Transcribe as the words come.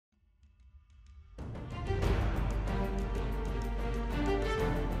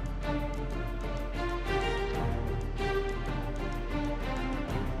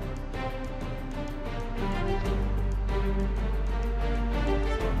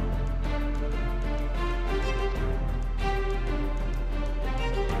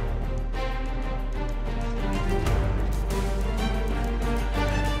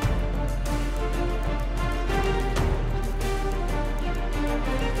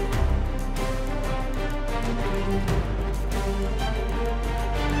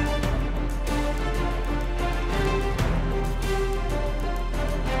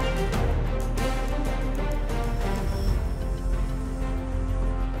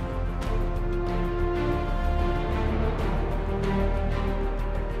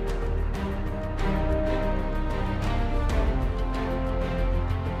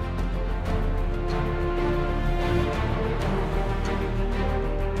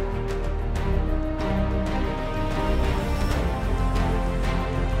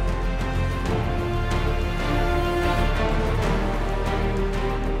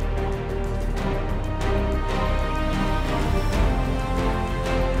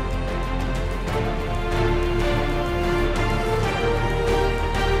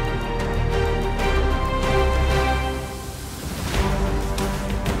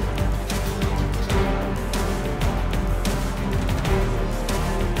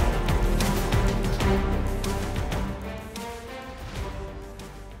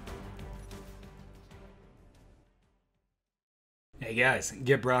Hey guys,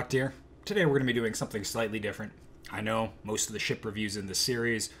 Get Brocked here. Today we're going to be doing something slightly different. I know most of the ship reviews in this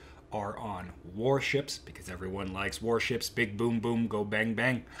series are on warships because everyone likes warships, big boom boom, go bang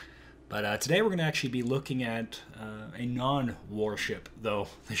bang. But today we're going to actually be looking at a non-warship, though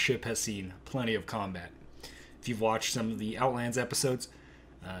the ship has seen plenty of combat. If you've watched some of the Outlands episodes,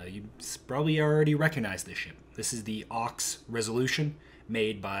 you probably already recognize this ship. This is the Ox Resolution,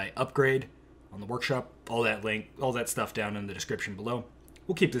 made by Upgrade on the workshop. All that stuff down in the description below.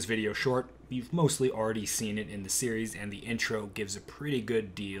 We'll keep this video short. You've mostly already seen it in the series, and the intro gives a pretty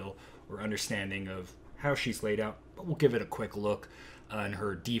good deal or understanding of how she's laid out, but we'll give it a quick look on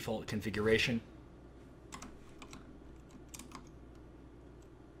her default configuration.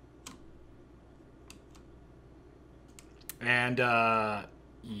 And, yeah.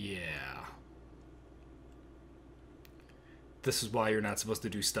 This is why you're not supposed to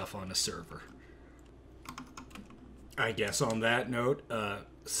do stuff on a server. I guess on that note,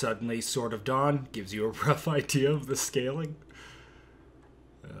 Suddenly Sword of Dawn gives you a rough idea of the scaling.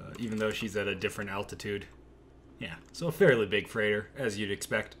 Even though she's at a different altitude. Yeah, so a fairly big freighter, as you'd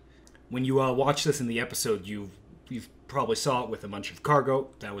expect. When you watch this in the episode, you've probably saw it with a bunch of cargo.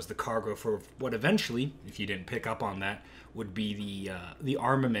 That was the cargo for what eventually, if you didn't pick up on that, would be the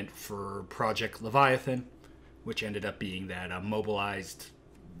armament for Project Leviathan, which ended up being that mobilized,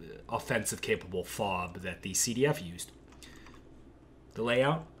 offensive-capable FOB that the CDF used. The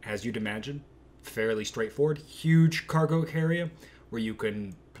layout, as you'd imagine, fairly straightforward. Huge cargo area where you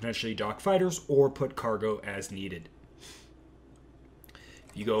can potentially dock fighters or put cargo as needed.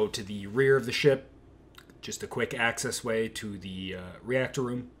 If you go to the rear of the ship, just a quick access way to the reactor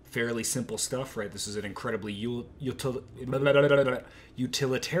room. Fairly simple stuff, right? This is an incredibly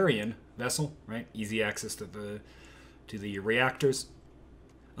utilitarian vessel, right? Easy access to the reactors.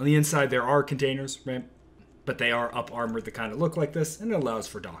 On the inside, there are containers, right? But they are up armored that kind of look like this, and it allows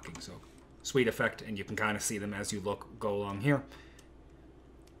for docking. So, sweet effect, and you can kind of see them as you go along here.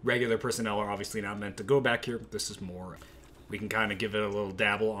 Regular personnel are obviously not meant to go back here. This is more, we can kind of give it a little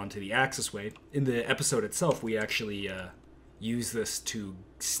dabble onto the access way. In the episode itself, we actually use this to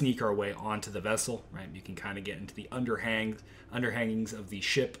sneak our way onto the vessel, right? You can kind of get into the underhangings of the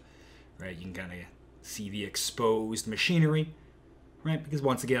ship, right? You can kind of see the exposed machinery, right? Because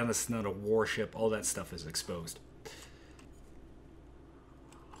once again, this is not a warship. All that stuff is exposed.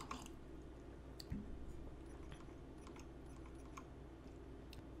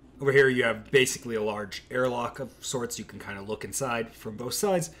 Over here, you have basically a large airlock of sorts. You can kind of look inside from both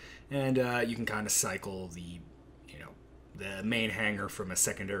sides, and you can kind of cycle the main hangar from a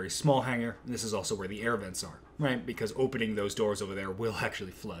secondary small hangar. And this is also where the air vents are, right? Because opening those doors over there will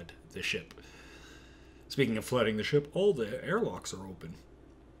actually flood the ship. Speaking of flooding the ship, all the airlocks are open.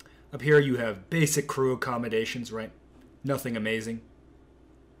 Up here, you have basic crew accommodations, right? Nothing amazing.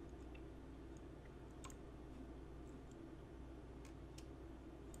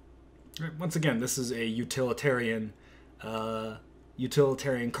 Right, once again, this is a utilitarian cargo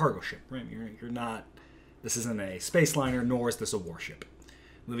ship, right? You're not. This isn't a space liner, nor is this a warship.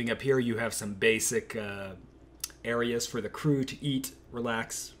 Moving up here, you have some basic areas for the crew to eat,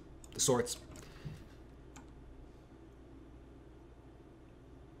 relax, the sorts.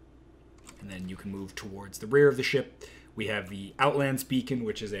 And then you can move towards the rear of the ship. We have the Outlands beacon,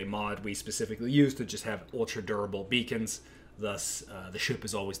 which is a mod we specifically use to just have ultra durable beacons. Thus, the ship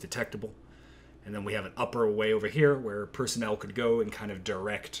is always detectable. And then we have an upper way over here where personnel could go and kind of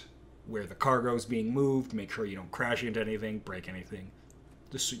direct where the cargo is being moved, make sure you don't crash into anything, break anything,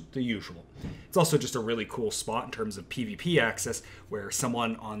 the usual. It's also just a really cool spot in terms of PvP access where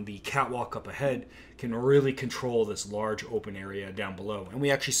someone on the catwalk up ahead can really control this large open area down below. And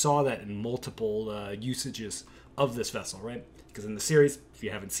we actually saw that in multiple usages of this vessel, right? Because in the series, if you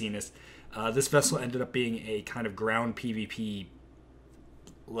haven't seen this vessel ended up being a kind of ground PvP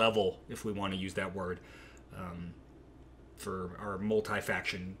level, if we want to use that word, for our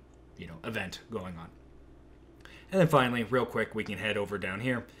multi-faction event going on. And then finally, real quick, we can head over down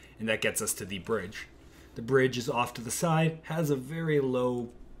here, and that gets us to the bridge. The bridge is off to the side, has a very low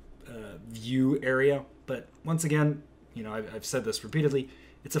view area, but once again, I've said this repeatedly,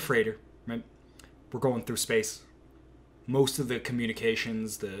 it's a freighter, right? We're going through space. Most of the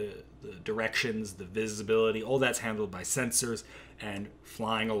communications, the directions, the visibility, all that's handled by sensors and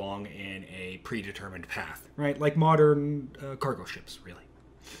flying along in a predetermined path, right? Like modern cargo ships, really.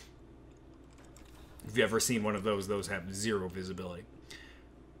 If you've ever seen one of those have zero visibility.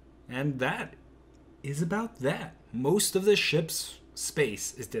 And that is about that. Most of the ship's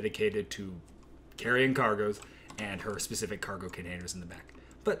space is dedicated to carrying cargoes and her specific cargo containers in the back.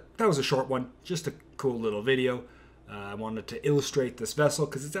 But that was a short one, just a cool little video. I wanted to illustrate this vessel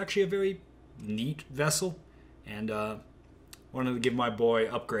because it's actually a very neat vessel, and wanted to give my boy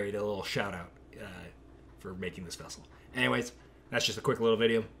Upgrade a little shout out for making this vessel. Anyways, that's just a quick little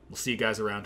video. We'll see you guys around.